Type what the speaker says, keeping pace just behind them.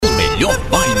melhor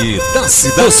baile da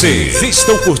cidade. Vocês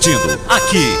estão curtindo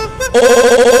aqui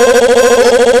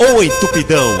o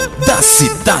Entupidão da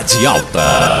Cidade Alta.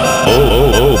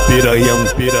 Ô, piranhão.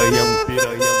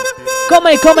 Calma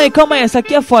aí, essa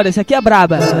aqui é foda, essa aqui é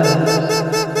braba.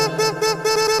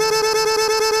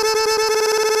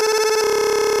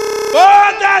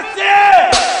 Foda-se!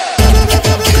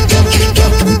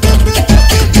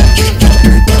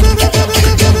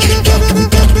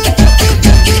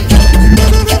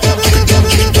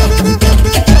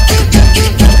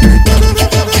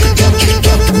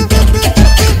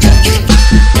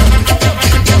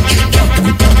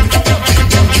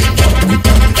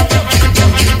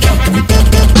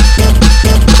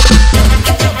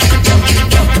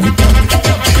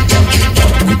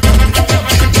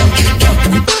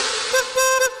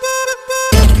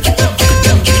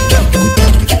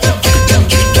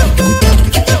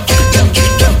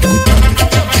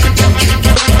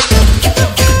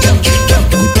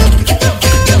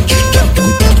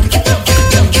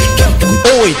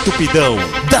 Entupidão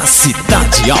da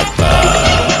Cidade Alta.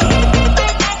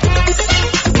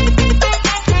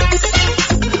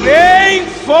 Nem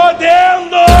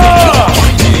fodendo!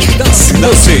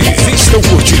 Vocês estão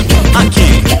curtindo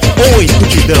aqui o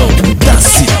Entupidão da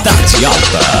Cidade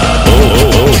Alta.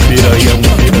 Ô, piranhão.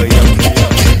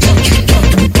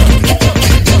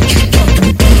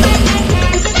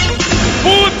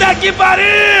 Puta que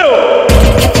pariu!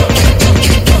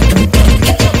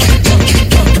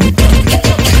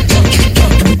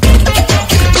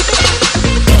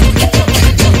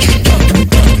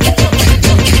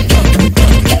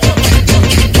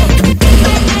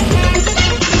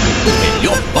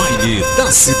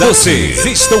 Vocês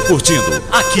estão curtindo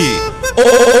aqui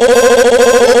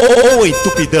o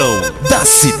Entupidão da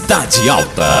Cidade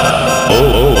Alta.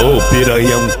 Ô,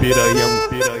 piranhão.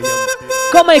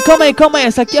 Calma aí,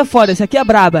 essa aqui é foda, essa aqui é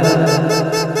braba.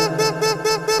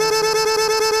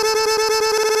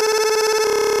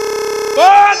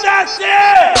 Foda-se!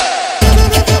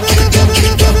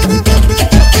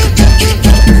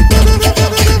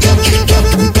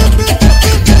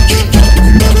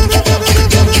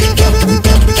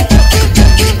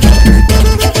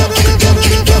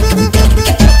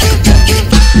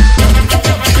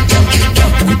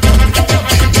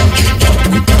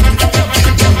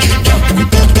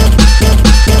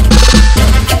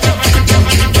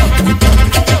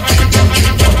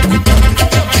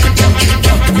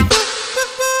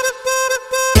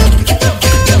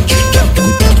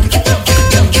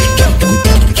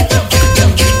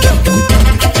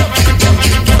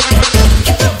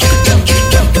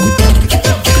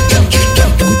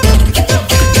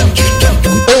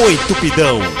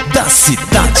 Entupidão da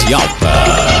Cidade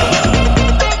Alta.